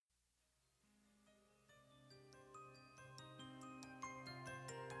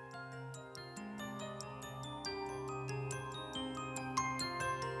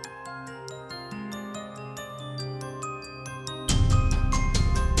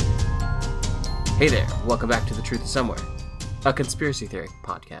Hey there, welcome back to The Truth is Somewhere, a conspiracy theory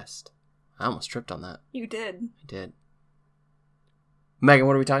podcast. I almost tripped on that. You did. I did. Megan,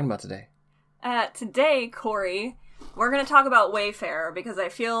 what are we talking about today? Today, Corey, we're going to talk about Wayfair because I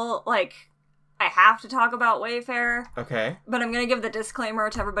feel like I have to talk about Wayfair. Okay. But I'm going to give the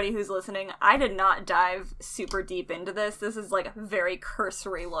disclaimer to everybody who's listening. I did not dive super deep into this. This is like a very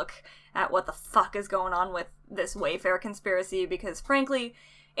cursory look at what the fuck is going on with this Wayfair conspiracy because, frankly,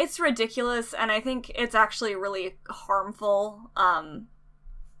 it's ridiculous, and I think it's actually really harmful.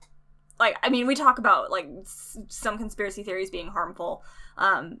 We talk about, some conspiracy theories being harmful,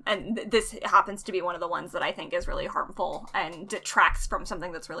 and this happens to be one of the ones that I think is really harmful and detracts from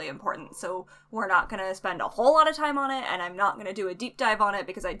something that's really important. So we're not going to spend a whole lot of time on it, and I'm not going to do a deep dive on it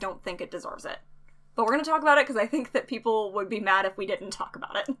because I don't think it deserves it. But we're going to talk about it because I think that people would be mad if we didn't talk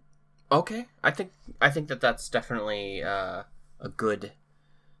about it. Okay. I think that that's definitely a good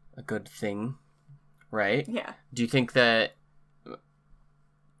thing, right? Yeah. Do you think that,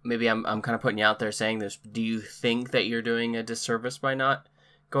 maybe I'm kind of putting you out there saying this, do you think that you're doing a disservice by not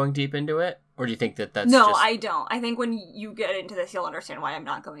going deep into it? Or do you think that that's No, I don't. I think when you get into this, you'll understand why I'm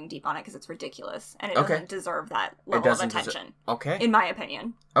not going deep on it, because it's ridiculous, and it doesn't deserve that level of attention. Okay. In my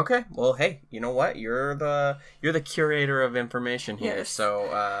opinion. Okay. Well, hey, you know what? You're the curator of information here, yes. So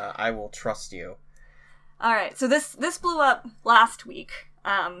I will trust you. All right. So this blew up last week.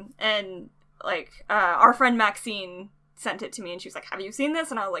 Our friend Maxine sent it to me and she was like, have you seen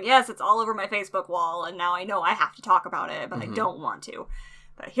this? And I was like, yes, it's all over my Facebook wall, and now I know I have to talk about it, but I don't want to.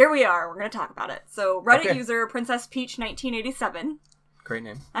 But here we are, we're going to talk about it. So Reddit user Princess Peach 1987. Great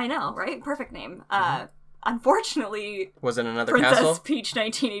name. I know, right? Perfect name. Unfortunately, was it another Princess castle? Peach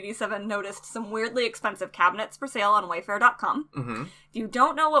 1987 noticed some weirdly expensive cabinets for sale on Wayfair.com. Mm-hmm. If you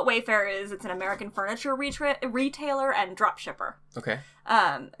don't know what Wayfair is, it's an American furniture retailer and dropshipper. Okay.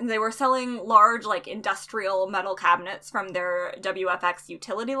 They were selling large, industrial metal cabinets from their WFX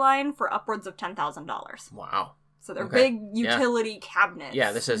utility line for upwards of $10,000. Wow. So they're big utility cabinets.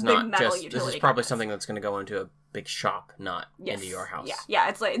 Yeah, this is big not just, this is probably cabinets. something that's going to go into a big shop, not into your house. Yeah,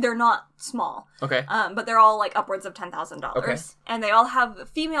 it's they're not small. Okay. But they're all upwards of $10,000. Okay. And they all have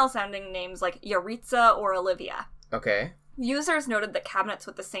female sounding names like Yaritza or Olivia. Okay. Users noted that cabinets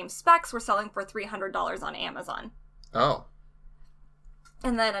with the same specs were selling for $300 on Amazon. Oh.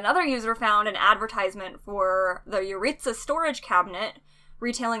 And then another user found an advertisement for the Yaritza storage cabinet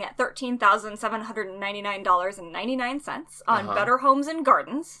retailing at $13,799.99 on Better Homes and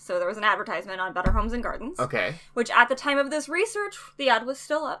Gardens. So there was an advertisement on Better Homes and Gardens. Okay. Which at the time of this research, the ad was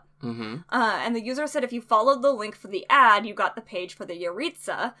still up. Mm-hmm. And the user said if you followed the link for the ad, you got the page for the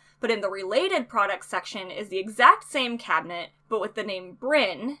Yaritza, but in the related products section is the exact same cabinet, but with the name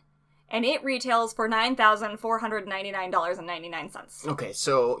Bryn, and it retails for $9,499.99. Okay,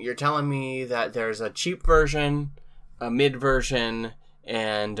 so you're telling me that there's a cheap version, a mid version,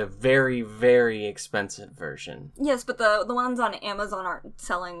 and a very, very expensive version. Yes, but the ones on Amazon aren't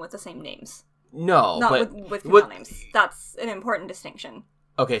selling with the same names. No, Not but with female names. That's an important distinction.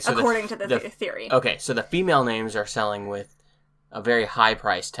 Okay, so according to the theory. Okay, so the female names are selling with a very high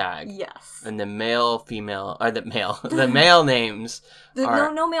price tag. Yes. And the male names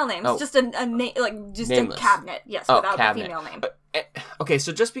are... No male names. Oh. Just a name, just Nameless. A cabinet. Yes, without the female name. Okay,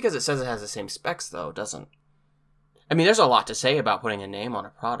 so just because it says it has the same specs, though, doesn't... I mean, there's a lot to say about putting a name on a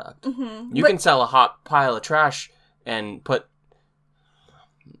product. Mm-hmm. You can sell a hot pile of trash and put...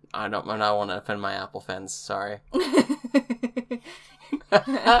 I don't want to offend my Apple fans, sorry. See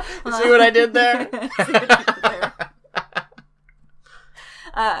what I did there?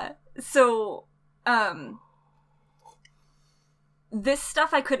 This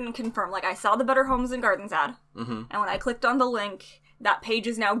stuff I couldn't confirm. I saw the Better Homes and Gardens ad, and when I clicked on the link, that page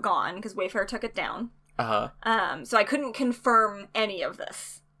is now gone because Wayfair took it down. Uh-huh. So I couldn't confirm any of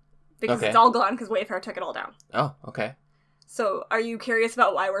this because it's all gone because Wayfair took it all down. Oh, okay. So, are you curious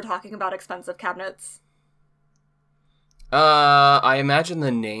about why we're talking about expensive cabinets? I imagine the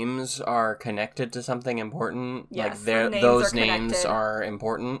names are connected to something important. Yes, those names are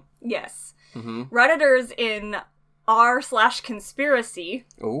important. Yes. Mm-hmm. Redditors in r/conspiracy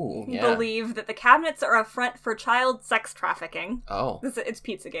believe that the cabinets are a front for child sex trafficking. Oh. It's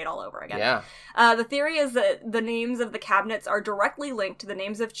Pizzagate all over again. Yeah. The theory is that the names of the cabinets are directly linked to the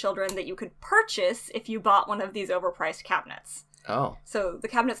names of children that you could purchase if you bought one of these overpriced cabinets. Oh. So the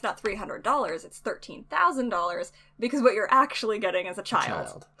cabinet's not $300, it's $13,000, because what you're actually getting is a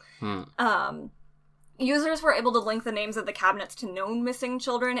child. Users were able to link the names of the cabinets to known missing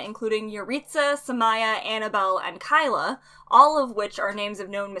children, including Yaritza, Samaya, Annabelle, and Kyla, all of which are names of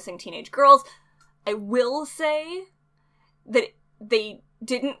known missing teenage girls. I will say that they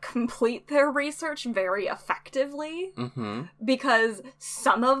didn't complete their research very effectively Mm-hmm. because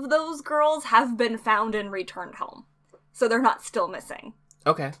some of those girls have been found and returned home. So they're not still missing.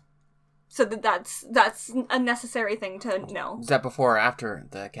 Okay. So that's a necessary thing to know. Is that before or after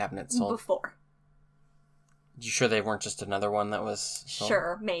the cabinet sold? Before. You sure they weren't just another one that was sold?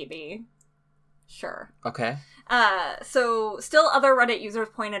 Sure, maybe. Sure. Okay. So still other Reddit users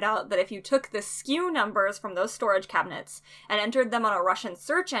pointed out that if you took the SKU numbers from those storage cabinets and entered them on a Russian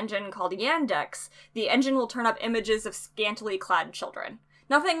search engine called Yandex, the engine will turn up images of scantily clad children.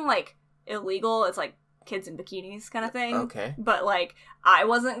 Nothing, like, illegal. It's, like, kids in bikinis kind of thing. Okay. But, like, I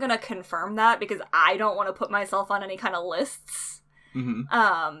wasn't gonna confirm that because I don't want to put myself on any kind of lists.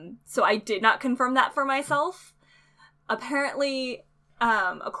 Mm-hmm. So I did not confirm that for myself. Apparently,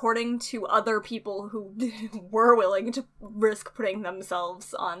 according to other people who were willing to risk putting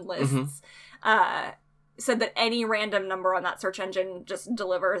themselves on lists, said that any random number on that search engine just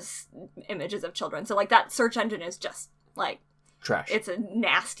delivers images of children. So, like, that search engine is just, like, Trash. it's a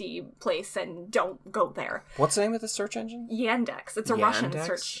nasty place and don't go there. What's the name of the search engine? Yandex. It's a Russian Yandex?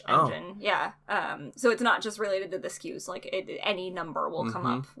 search Oh. engine. Yeah. So it's not just related to the SKUs. Like, any number will come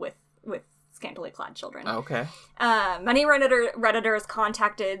up with scantily clad children. Okay. Many Redditors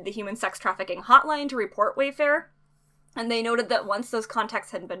contacted the human sex trafficking hotline to report Wayfair, and they noted that once those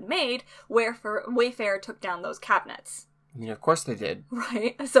contacts had been made, Wayfair took down those cabinets. I mean, of course they did.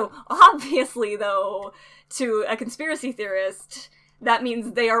 Right? So, obviously, though, to a conspiracy theorist, that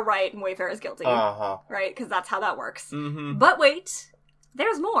means they are right and Wayfair is guilty. Uh-huh. Right? Because that's how that works. Mm-hmm. But wait,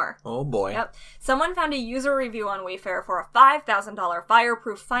 there's more. Oh, boy. Yep. Someone found a user review on Wayfair for a $5,000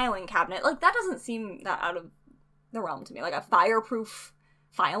 fireproof filing cabinet. Like, that doesn't seem that out of the realm to me. Like, a fireproof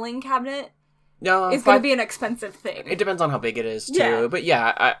filing cabinet No, is going to be an expensive thing. It depends on how big it is, too. Yeah. But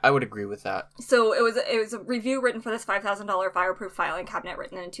yeah, I would agree with that. So it was a review written for this $5,000 fireproof filing cabinet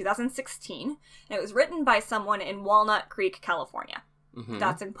written in 2016. And it was written by someone in Walnut Creek, California. Mm-hmm.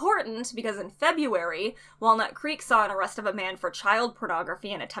 That's important because in February, Walnut Creek saw an arrest of a man for child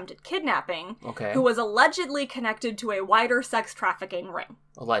pornography and attempted kidnapping, Okay. who was allegedly connected to a wider sex trafficking ring.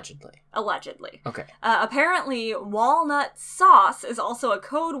 Allegedly. Allegedly. Okay. Apparently, walnut sauce is also a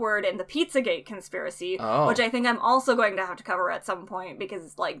code word in the Pizzagate conspiracy, Oh. which I think I'm also going to have to cover at some point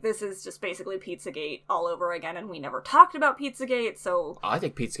because, like, this is just basically Pizzagate all over again, and we never talked about Pizzagate, so I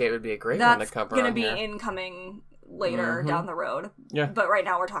think Pizzagate would be a great one to that's cover going to on be here. incoming later Mhm. down the road. Yeah. But right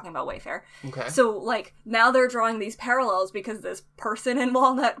now we're talking about Wayfair. Okay. So, like, now they're drawing these parallels because this person in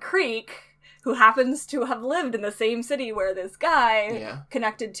Walnut Creek, who happens to have lived in the same city where this guy, Yeah.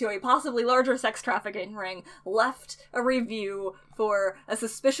 connected to a possibly larger sex trafficking ring, left a review for a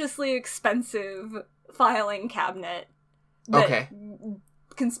suspiciously expensive filing cabinet that Okay.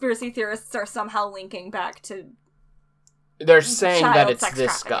 conspiracy theorists are somehow linking back to. They're saying that child it's sex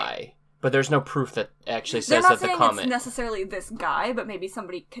this trafficking. guy, but there's no proof that actually They're says not that the saying comment. it's necessarily this guy, but maybe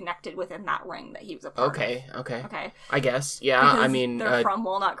somebody connected within that ring that he was a part Okay. of. Okay. Okay. I guess. Yeah. Because I mean. they're from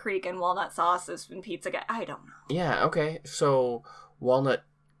Walnut Creek and Walnut Sauce is in Pizza Guy. I don't know. Yeah. Okay. So Walnut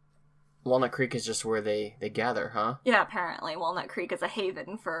Creek is just where they gather, huh? Yeah, apparently Walnut Creek is a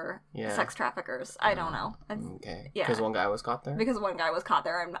haven for Yeah. sex traffickers. I don't know. Okay. Yeah. Because one guy was caught there. Because one guy was caught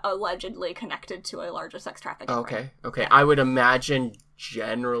there and allegedly connected to a larger sex trafficking ring. Okay. Okay. Yeah. I would imagine,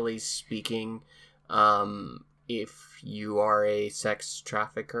 generally speaking, if you are a sex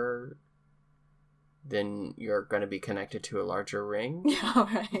trafficker, then you're going to be connected to a larger ring. Yeah,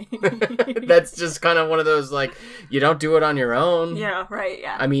 right. That's just kind of one of those, like, you don't do it on your own. Yeah, right,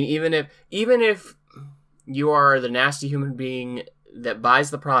 yeah. I mean, even if you are the nasty human being that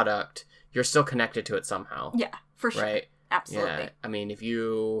buys the product, you're still connected to it somehow. Yeah, for sure. Right? Absolutely. Yeah. I mean, if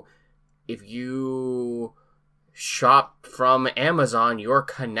you shop from Amazon, you're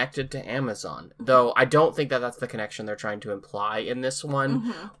connected to Amazon. Though I don't think that that's the connection they're trying to imply in this one.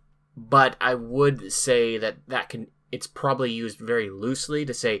 Mm-hmm. But I would say that it's probably used very loosely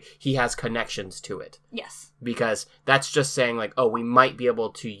to say he has connections to it. Yes. Because that's just saying, like, oh, we might be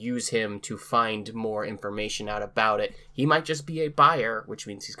able to use him to find more information out about it. He might just be a buyer, which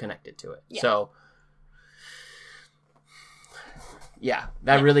means he's connected to it. Yeah. So, yeah,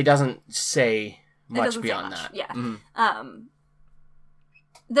 that really doesn't say much doesn't say beyond much, that. yeah. Mhm.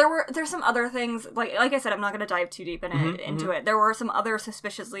 There's some other things, like I said, I'm not going to dive too deep into it. There were some other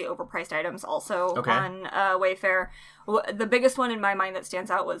suspiciously overpriced items also on Wayfair. The biggest one in my mind that stands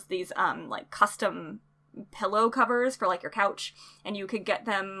out was these like custom pillow covers for like your couch, and you could get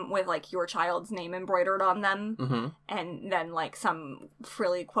them with like your child's name embroidered on them, and then like some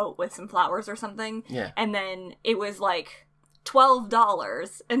frilly quote with some flowers or something. Yeah. And then it was like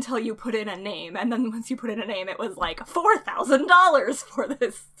 $12 until you put in a name, and then once you put in a name, it was like $4,000 for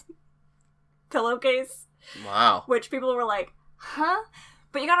this pillowcase. Wow. Which people were like, huh?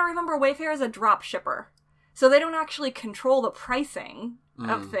 But you gotta remember, Wayfair is a drop shipper, so they don't actually control the pricing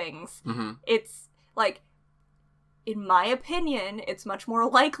of things. Mm-hmm. It's like, in my opinion, it's much more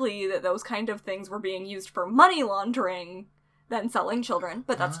likely that those kind of things were being used for money laundering than selling children.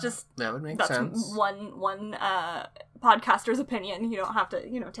 But that's that would make that's sense. one podcaster's opinion. You don't have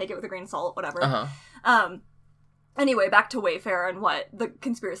to, take it with a grain of salt, whatever. Anyway, back to Wayfair and what the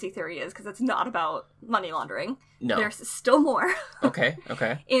conspiracy theory is, because it's not about money laundering. No. There's still more. Okay.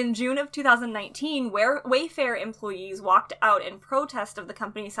 In June of 2019, Wayfair employees walked out in protest of the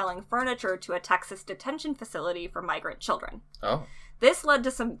company selling furniture to a Texas detention facility for migrant children. Oh. This led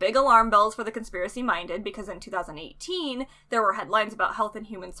to some big alarm bells for the conspiracy-minded, because in 2018, there were headlines about Health and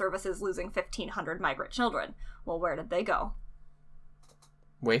Human Services losing 1,500 migrant children. Well, where did they go?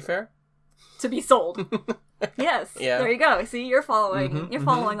 Wayfair? To be sold. Yes. Yeah. There you go. See, you're following. Mm-hmm, You're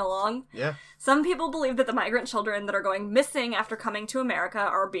following along. Yeah. Some people believe that the migrant children that are going missing after coming to America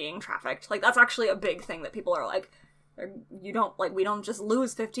are being trafficked. Like, that's actually a big thing that people are like, we don't just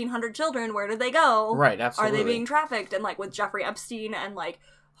lose 1,500 children. Where did they go? Right, absolutely. Are they being trafficked? And, like, with Jeffrey Epstein and, like,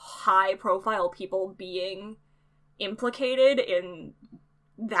 high-profile people being implicated in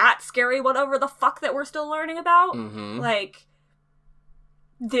that scary whatever the fuck that we're still learning about, like,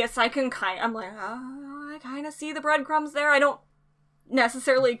 this I kind of see the breadcrumbs there. I don't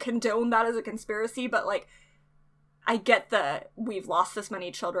necessarily condone that as a conspiracy, but, like, I get we've lost this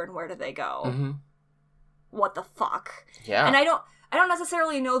many children, where do they go? Mm-hmm. What the fuck? Yeah. And I don't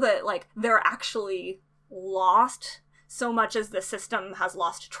necessarily know that, like, they're actually lost so much as the system has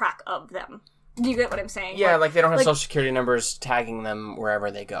lost track of them. Do you get what I'm saying? Yeah, like they don't have social security numbers tagging them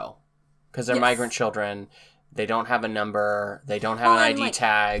wherever they go. Because they're Yes. migrant children. They don't have a number. They don't have an ID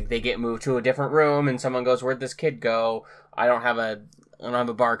tag. They get moved to a different room, and someone goes, "Where'd this kid go? I don't have a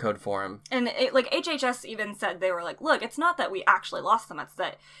barcode for him." And HHS even said, they were like, "Look, it's not that we actually lost them. It's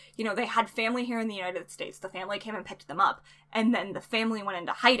that they had family here in the United States. The family came and picked them up, and then the family went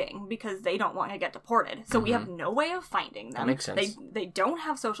into hiding because they don't want to get deported. So we have no way of finding them. That makes sense. They don't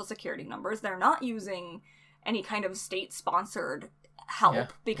have social security numbers. They're not using any kind of state-sponsored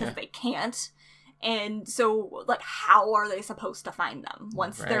help because they can't." And so, like, how are they supposed to find them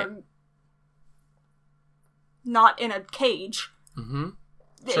once they're not in a cage? Mm-hmm.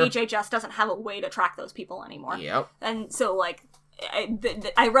 The HHS doesn't have a way to track those people anymore. Yep. And so, like,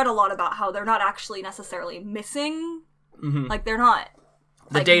 I read a lot about how they're not actually necessarily missing. Mm-hmm. Like, they're not...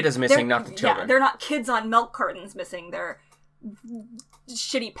 The data's missing, not the children. Yeah, they're not kids on milk cartons missing. They're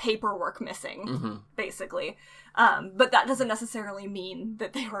shitty paperwork missing, basically. But that doesn't necessarily mean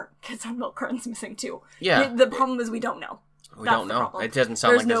that they weren't kids on milk cartons missing, too. Yeah. The problem is we don't know. We don't know. It doesn't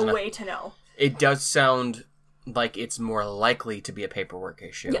sound There's no way to know. It does sound like it's more likely to be a paperwork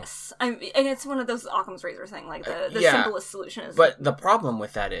issue. Yes. And it's one of those Occam's razor thing, like the simplest solution is... But the problem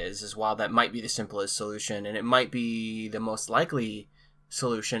with that is while that might be the simplest solution, and it might be the most likely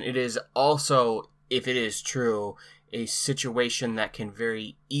solution, it is also, if it is true, a situation that can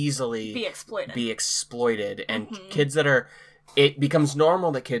very easily be exploited. And kids it becomes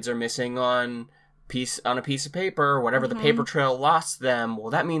normal that kids are missing on a piece of paper, or whatever the paper trail lost them.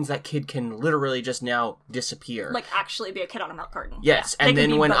 Well, that means that kid can literally just now disappear. Like, actually be a kid on a milk carton. Yes, yeah, and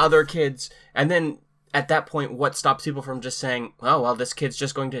then when other kids... And then, at that point, what stops people from just saying, "Oh, well, this kid's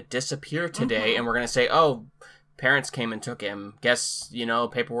just going to disappear today," and we're going to say, "Oh, parents came and took him. Guess,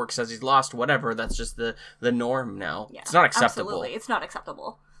 paperwork says he's lost," whatever. That's just the norm now. Yeah, it's not acceptable. Absolutely, it's not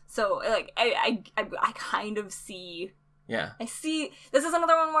acceptable. So, like, I kind of see... Yeah. This is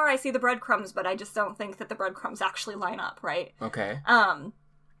another one where I see the breadcrumbs, but I just don't think that the breadcrumbs actually line up, right? Okay.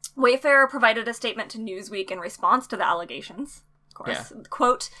 Wayfair provided a statement to Newsweek in response to the allegations. Of course. Yeah.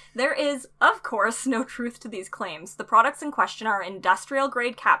 Quote, "There is, of course, no truth to these claims. The products in question are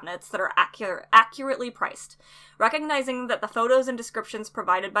industrial-grade cabinets that are accurately priced. Recognizing that the photos and descriptions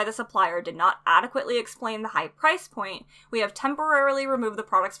provided by the supplier did not adequately explain the high price point, we have temporarily removed the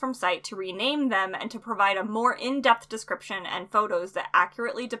products from site to rename them and to provide a more in-depth description and photos that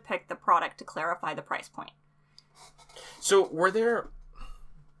accurately depict the product to clarify the price point." So, were there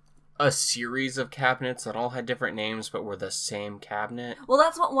a series of cabinets that all had different names but were the same cabinet? Well,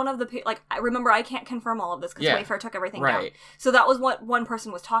 that's what one of the... I remember, I can't confirm all of this because Wayfair took everything down. So that was what one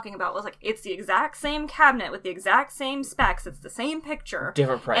person was talking about, was like, it's the exact same cabinet with the exact same specs, it's the same picture.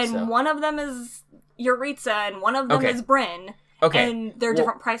 Different price, and though. One of them is Yaritza and one of them is Bryn. Okay. And they're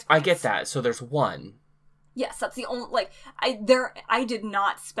different price points. I get that. So there's one. Yes, that's the only, like, I did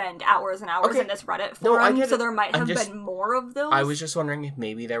not spend hours and hours in this Reddit forum, so there might have been more of those. I was just wondering if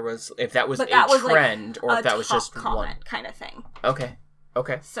maybe there was, if that was a trend, or if that was just one kind of thing. Okay.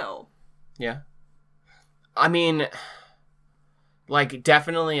 So. Yeah. I mean, like,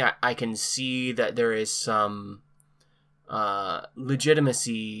 definitely I can see that there is some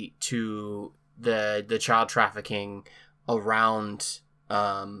legitimacy to the child trafficking around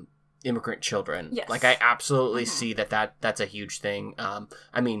immigrant children. Yes. Like, I absolutely see that's a huge thing.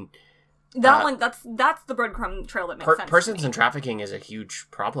 I mean, one, that's the breadcrumb trail that makes sense. Persons in trafficking is a huge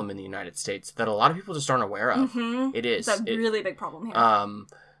problem in the United States that a lot of people just aren't aware of. It is. It's a really big problem here.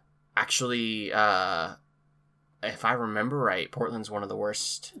 Actually, if I remember right, Portland's one of the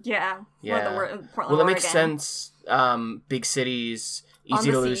worst. Yeah. Portland, well, that makes sense. Big cities,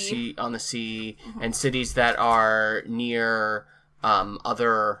 easy to lose on the sea, and cities that are near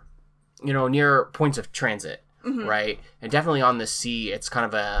other, near points of transit, right? And definitely on the sea, it's kind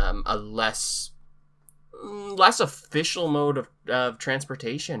of a less official mode of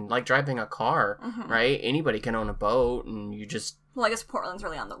transportation, like driving a car, right? Anybody can own a boat, and you just... Well, I guess Portland's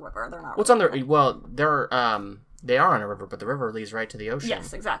really on the river. They're not. What's on the... Well, they are on a river, but the river leads right to the ocean.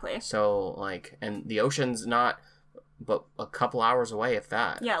 Yes, exactly. So, like, and the ocean's not but a couple hours away, if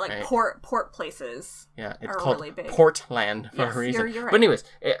that. Yeah, like, right? port places. Yeah, it's are called really big. Portland for a reason. You're right. But anyways,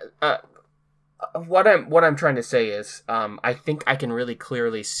 what I'm trying to say is, I think I can really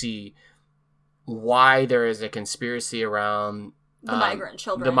clearly see why there is a conspiracy around the migrant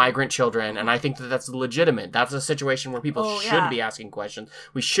children. And I think that's legitimate. That's a situation where people should be asking questions.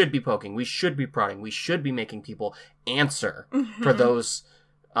 We should be poking. We should be prodding. We should be making people answer for those,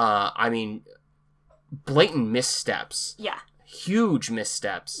 blatant missteps. Yeah. Huge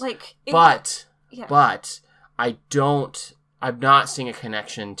missteps. Like, but I'm not seeing a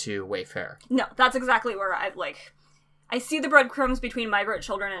connection to Wayfair. No, that's exactly where I see the breadcrumbs between migrant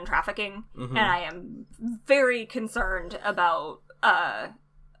children and trafficking, and I am very concerned about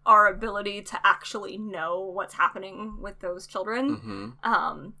our ability to actually know what's happening with those children.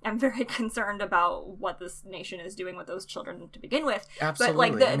 I'm very concerned about what this nation is doing with those children to begin with.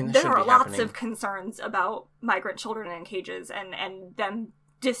 Absolutely. But there are lots of concerns about migrant children in cages, and them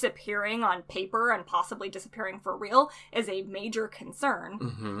disappearing on paper and possibly disappearing for real is a major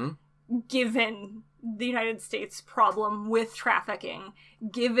concern. Given the United States problem with trafficking,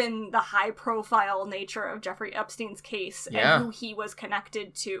 given the high-profile nature of Jeffrey Epstein's case and who he was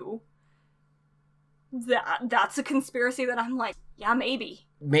connected to, that's a conspiracy that I'm like, yeah, maybe,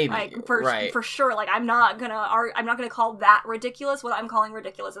 like, for sure. Like, I'm not gonna call that ridiculous. What I'm calling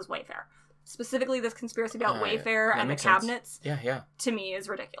ridiculous is Wayfair. Specifically, this conspiracy about Wayfair and the cabinets. Yeah. To me, is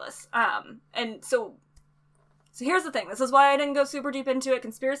ridiculous. And so here's the thing. This is why I didn't go super deep into it.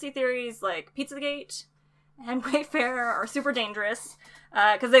 Conspiracy theories like Pizzagate and Wayfair are super dangerous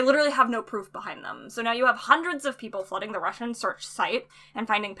because they literally have no proof behind them. So now you have hundreds of people flooding the Russian search site and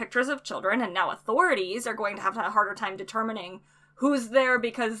finding pictures of children, and now authorities are going to have a harder time determining who's there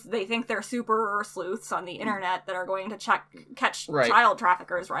because they think they're super sleuths on the internet that are going to catch child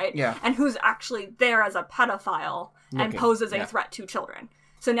traffickers, right? Yeah. And who's actually there as a pedophile and poses a threat to children.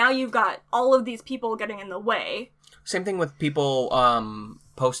 So now you've got all of these people getting in the way. Same thing with people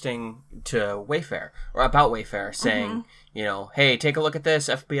posting to Wayfair or about Wayfair saying, hey, take a look at this,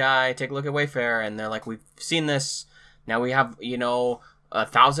 FBI, take a look at Wayfair. And they're like, we've seen this. Now we have,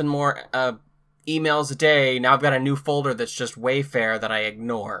 1,000 more emails a day. Now I've got a new folder that's just Wayfair that I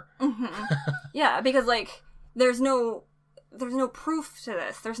ignore. Yeah, because, like, there's no proof to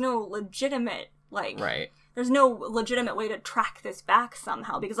this. There's no legitimate, there's no legitimate way to track this back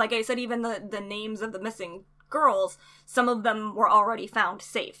somehow. Because, like I said, even the names of the missing girls, some of them were already found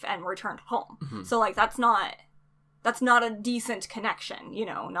safe and returned home. So, like, that's not a decent connection,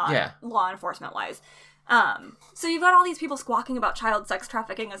 law enforcement wise. So you've got all these people squawking about child sex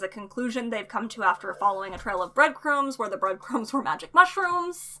trafficking as a conclusion they've come to after following a trail of breadcrumbs where the breadcrumbs were magic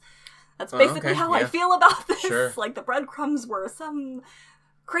mushrooms. That's basically how I feel about this. Sure. Like, the breadcrumbs were some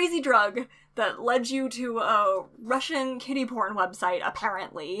crazy drug that led you to a Russian kiddie porn website,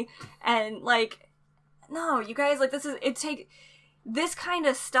 apparently. And, like, no, you guys, like, this kind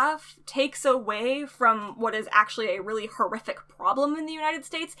of stuff takes away from what is actually a really horrific problem in the United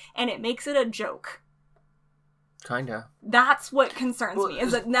States, and it makes it a joke. Kinda. That's what concerns me,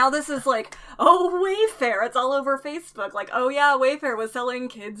 is that now this is like, Wayfair, it's all over Facebook. Like, Wayfair was selling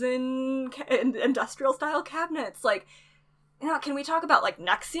kids in industrial-style cabinets. Like, can we talk about, like,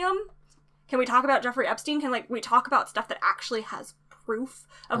 NXIVM? Can we talk about Jeffrey Epstein? Can, like, we talk about stuff that actually has proof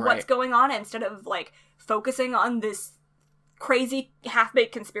of what's going on instead of, like, focusing on this crazy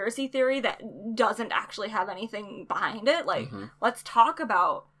half-baked conspiracy theory that doesn't actually have anything behind it. Like, let's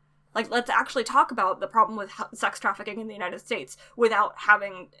actually talk about the problem with sex trafficking in the United States without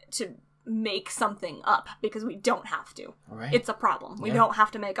having to make something up, because we don't have to. Right. It's a problem. We don't have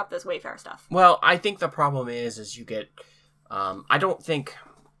to make up this Wayfair stuff. Well, I think the problem is you get, I don't think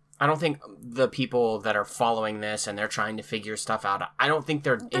the people that are following this and they're trying to figure stuff out, I don't think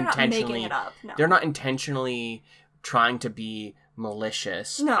they're intentionally, not making it up. No. They're not intentionally trying to be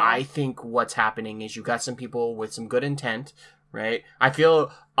malicious. No. I think what's happening is you got some people with some good intent, right? I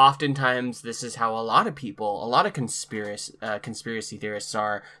feel oftentimes this is how a lot of conspiracy theorists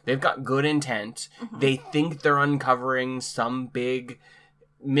are. They've got good intent. They think they're uncovering some big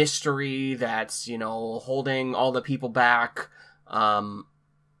mystery that's, holding all the people back.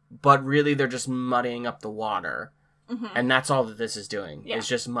 But really they're just muddying up the water. And that's all that this is doing. Is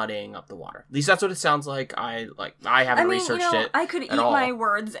just muddying up the water. At least that's what it sounds like. I haven't researched it. I could eat my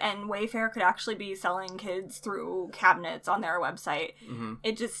words, and Wayfair could actually be selling kids through cabinets on their website.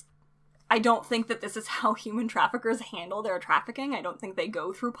 I don't think that this is how human traffickers handle their trafficking. I don't think they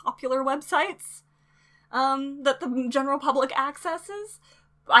go through popular websites that the general public accesses.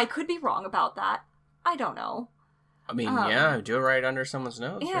 I could be wrong about that. I don't know. I mean, do it right under someone's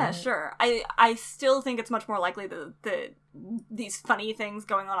nose. Yeah, right? Sure. I still think it's much more likely that these funny things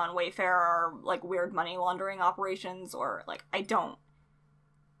going on Wayfair are like weird money laundering operations, or like I don't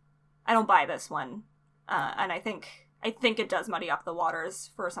buy this one, and I think it does muddy up the waters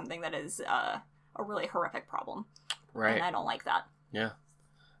for something that is a really horrific problem. Right. And I don't like that. Yeah.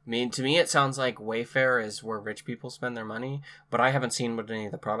 I mean, to me, it sounds like Wayfair is where rich people spend their money, but I haven't seen what any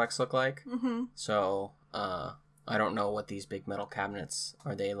of the products look like. So, I don't know what these big metal cabinets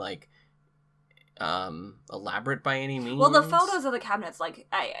are. They like elaborate by any means? Well, the photos of the cabinets, like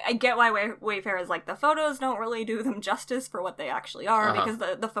I get why Wayfair is like, the photos don't really do them justice for what they actually are, because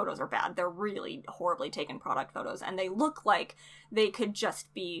the photos are bad. They're really horribly taken product photos, and they look like they could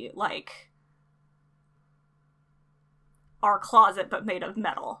just be like our closet but made of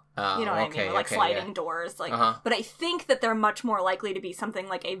metal. You know what I mean? Like sliding doors. Like, but I think that they're much more likely to be something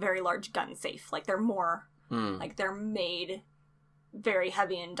like a very large gun safe. Like they're more like they're made very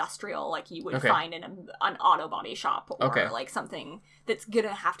heavy industrial, like you would find in an auto body shop, or like something that's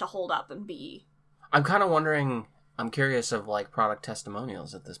gonna have to hold up and be. I'm kind of wondering. I'm curious of like product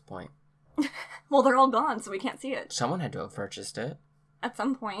testimonials at this point. Well, they're all gone, so we can't see it. Someone had to have purchased it at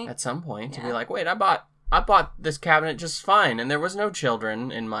some point. To be like, wait, I bought this cabinet just fine, and there was no children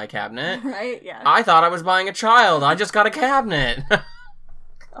in my cabinet. Right? Yeah. I thought I was buying a child. I just got a cabinet.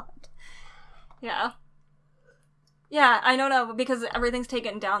 God. Yeah. Yeah, I don't know, because everything's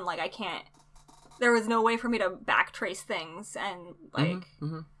taken down, like, I can't... There was no way for me to backtrace things, and, like...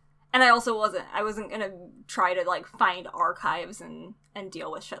 And I wasn't gonna try to, like, find archives and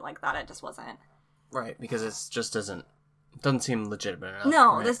deal with shit like that. It just wasn't. Right, because it just doesn't seem legitimate enough.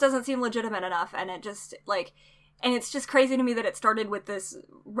 No, right? This doesn't seem legitimate enough, and it just, like... And it's just crazy to me that it started with this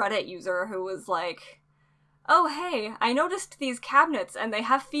Reddit user who was like... Oh, hey, I noticed these cabinets and they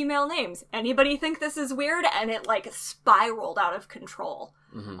have female names. Anybody think this is weird? And it, like, spiraled out of control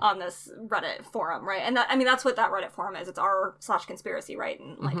on this Reddit forum, right? And that's what that Reddit forum is. It's r/conspiracy, right?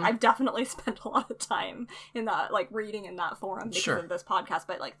 And, like, I've definitely spent a lot of time in that, like, reading in that forum because of this podcast.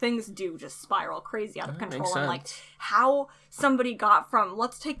 But, like, things do just spiral crazy out of control. And, like, how somebody got from,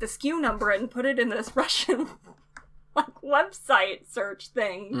 let's take the SKU number and put it in this Russian... like website search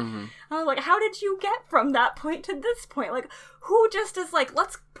thing. I was like, how did you get from that point to this point? Like, who just is like,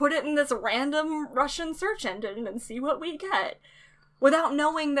 let's put it in this random Russian search engine and see what we get, without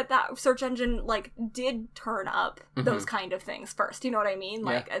knowing that search engine like did turn up those kind of things first. You know what I mean?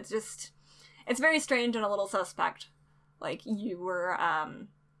 Like, it's very strange and a little suspect. Like, you were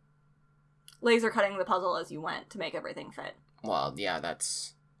laser cutting the puzzle as you went to make everything fit. Well, yeah,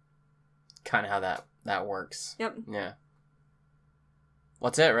 that's kind of how that works. Yep. Yeah.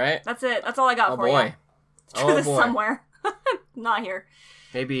 What's it, right? That's it. That's all I got for you. Truth is somewhere. Not here.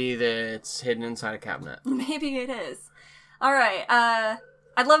 Maybe it's hidden inside a cabinet. Maybe it is. All right.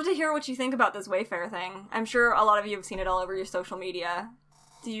 I'd love to hear what you think about this Wayfair thing. I'm sure a lot of you have seen it all over your social media.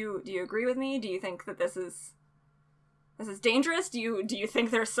 Do you agree with me? Do you think that this is dangerous? Do you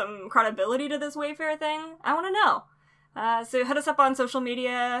think there's some credibility to this Wayfair thing? I want to know. So hit us up on social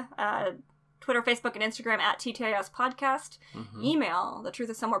media. Twitter, Facebook, and Instagram at TTIS Podcast. Email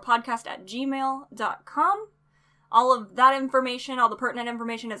thetruthissomewherepodcast@gmail.com. All of that information, all the pertinent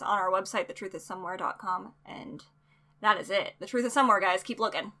information is on our website, thetruthissomewhere.com. And that is it. The truth is somewhere, guys. Keep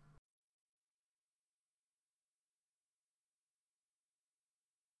looking.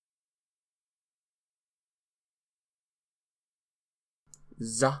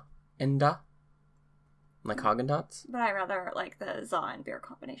 za and da? Like Haagen-Dazs? But I rather like the za and beer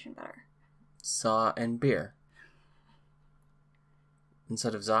combination better. Za and beer.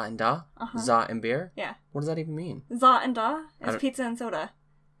 Instead of za and da? Uh-huh. Za and beer? Yeah. What does that even mean? Za and da is pizza and soda.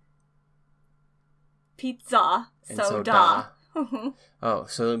 Pizza, And soda. Oh,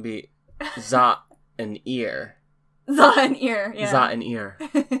 so it would be za and ear. Za and ear, yeah. Za and ear.